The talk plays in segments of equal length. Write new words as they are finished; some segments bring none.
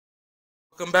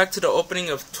Welcome back to the opening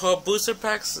of 12 booster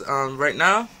packs. Right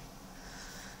now,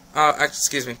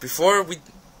 excuse me. Before we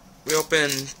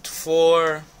opened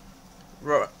 4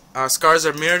 Scars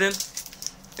of Mirrodin,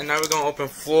 and now we're gonna open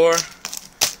 4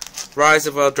 Rise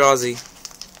of Eldrazi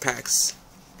packs.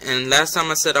 And last time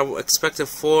I said I expected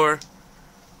 4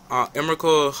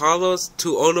 Emrakul Hollows,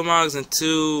 2 Olomogs, and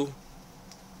 2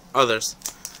 others.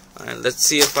 Alright, let's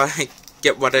see if I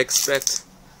get what I expect.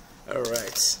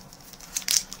 Alright.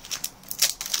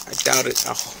 I doubt it.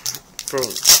 Oh,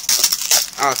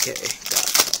 okay, got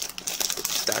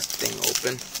that thing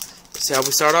open. See how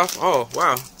we start off? Oh,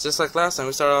 wow. Just like last time,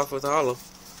 we started off with a hollow.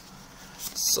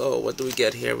 So, what do we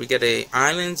get here? We get a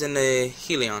Islands and a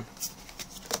Helion,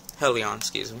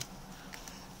 excuse me.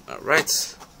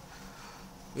 Alright.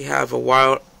 We have a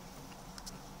Wild...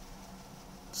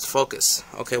 Let's focus.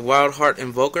 Okay, Wild Heart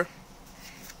Invoker.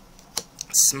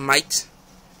 Smite.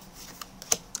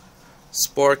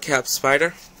 Spore Cap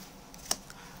Spider.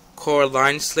 Core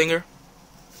Line Slinger,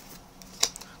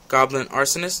 Goblin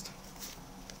Arsonist,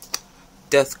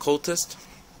 Death Cultist,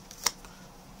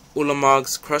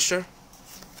 Ulamog's Crusher,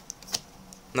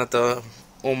 not the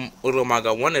Ulamog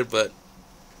I wanted, but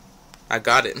I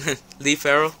got it. Leaf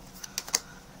Arrow,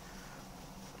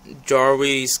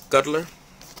 Jarwi Scuttler,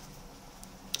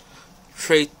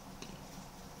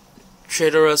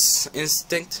 Traitorous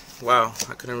Instinct, wow,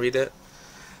 I couldn't read that,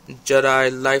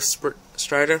 Jedi Life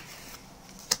Strider,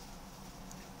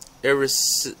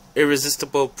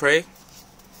 Irresistible Prey,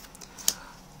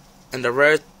 and the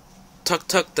rare Tuk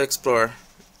the Explorer.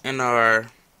 And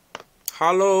our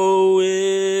hollow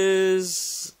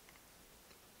is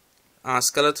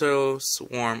Skeletal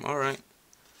Swarm. Alright,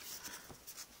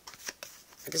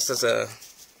 I guess that's a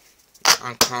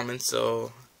uncommon,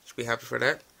 so should be happy for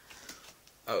that.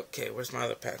 Okay, where's my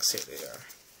other packs? Here they are.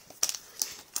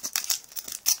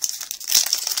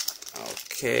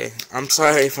 Okay, I'm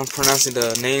sorry if I'm pronouncing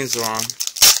the names wrong.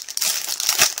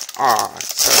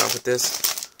 Start off with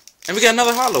this. And we got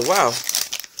another hollow, wow.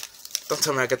 Don't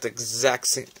tell me I got the exact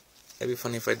same. That'd be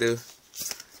funny if I do.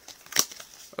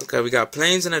 Okay, we got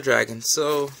Plains and a Dragon,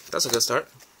 so that's a good start.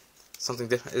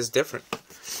 Something is different.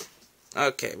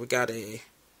 Okay, we got a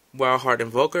Wild Heart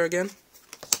Invoker again.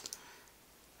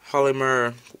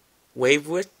 Holymer Wave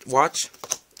Watch.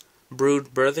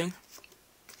 Brood Birthing.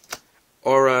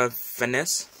 Aura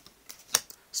Finesse,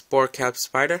 Spore Cap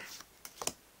Spider,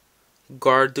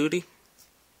 Guard Duty,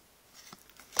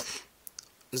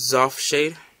 Zoff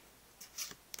Shade,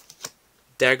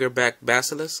 Daggerback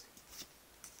Basilisk,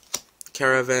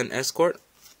 Caravan Escort,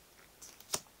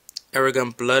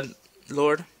 Arrogant Blood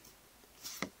Lord,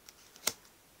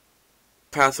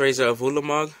 Pathraiser of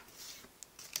Ulamog,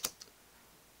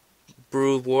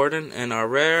 Brood Warden, and our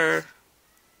rare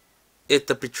It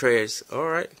the Betrayers.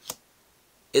 Alright.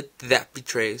 It that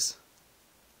betrays.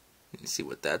 Let me see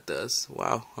what that does.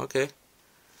 Wow, okay.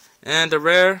 And a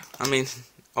rare,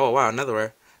 oh wow, another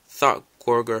rare. Thought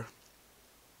Gorger.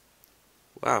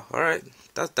 Wow, alright.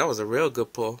 That was a real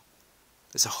good pull.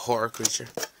 It's a horror creature.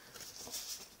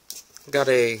 Got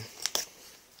a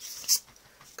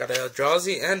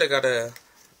Eldrazi, and I got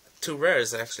 2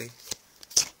 rares actually.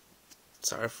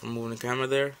 Sorry for moving the camera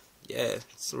there. Yeah,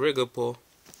 it's a real good pull.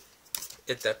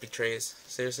 It that betrays.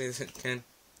 Seriously, can't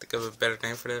think of a better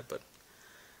name for that, but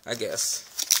I guess.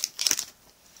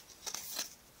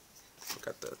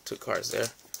 Got the 2 cards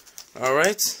there.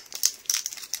 Alright.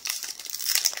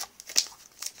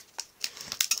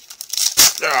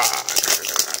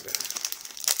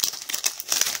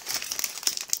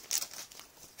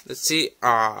 Let's see.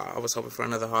 I was hoping for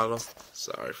another hollow.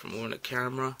 Sorry for moving the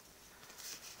camera.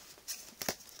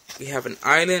 We have an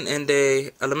island and a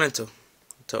elemental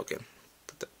token.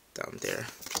 Put that down there.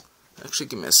 Actually,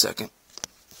 give me a second.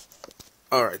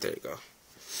 Alright, there you go.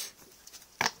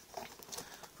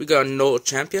 We got No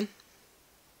Champion,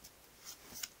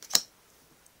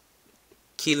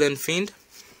 Keelan Fiend,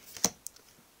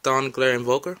 Dawn Glare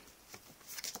Invoker,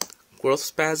 Growth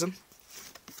Spasm,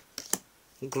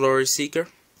 Glory Seeker,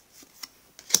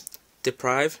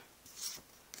 Deprive,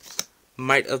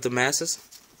 Might of the Masses,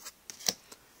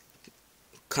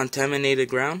 Contaminated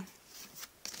Ground,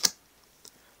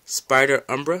 Spider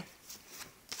Umbra,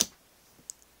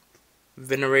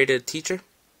 Venerated Teacher,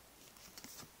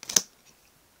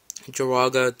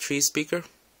 Joraga Tree Speaker,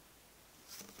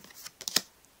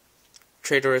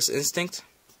 Traitorous Instinct,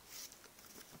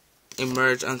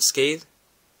 Emerge Unscathed,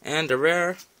 and a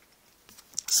rare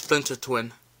Splinter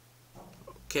Twin.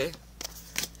 Okay.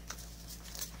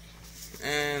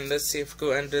 And let's see if we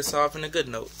can end this off in a good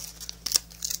note.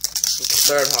 With the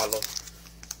 3rd hollow.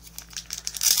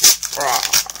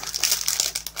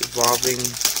 Evolving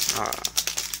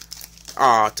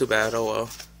Aw, too bad. Oh well.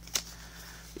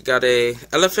 We got a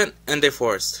elephant and a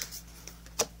forest.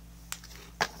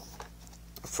 Our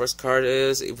first card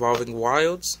is Evolving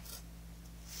Wilds.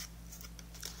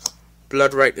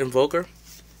 Bloodright Invoker.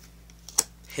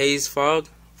 Haze Frog.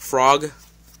 Wow,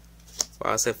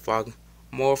 I said fog.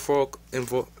 Morpho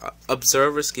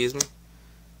Observer, excuse me.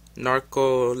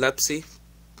 Narcolepsy.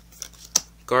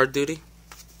 Guard Duty.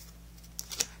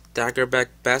 Daggerback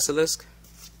Basilisk.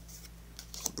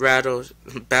 Battle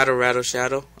Rattle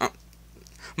Shadow.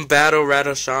 Battle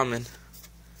Rattle Shaman.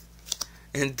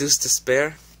 Induce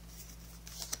Despair.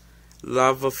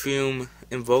 Lava Fume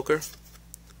Invoker.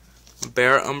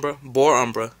 Boar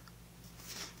Umbra.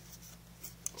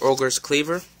 Ogre's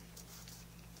Cleaver.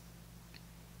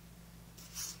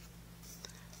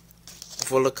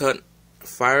 Volakut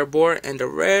Fireboar, and a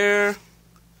rare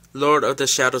Lord of the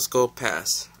Shadows Gold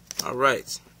Pass.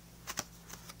 Alright.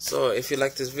 So if you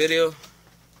like this video,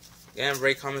 again,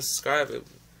 rate, comment, subscribe.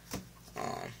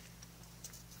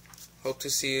 Hope to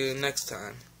see you next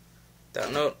time.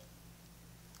 That note,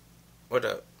 what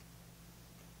up?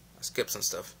 I skipped some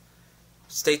stuff.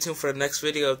 Stay tuned for the next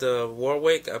video of the War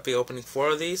Wake. I'll be opening 4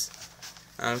 of these.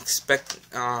 I'm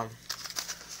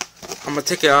gonna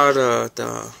take it out of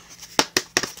the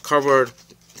cardboard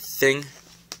thing,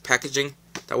 packaging.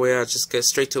 That way I just get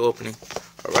straight to opening.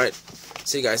 Alright,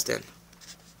 see you guys then.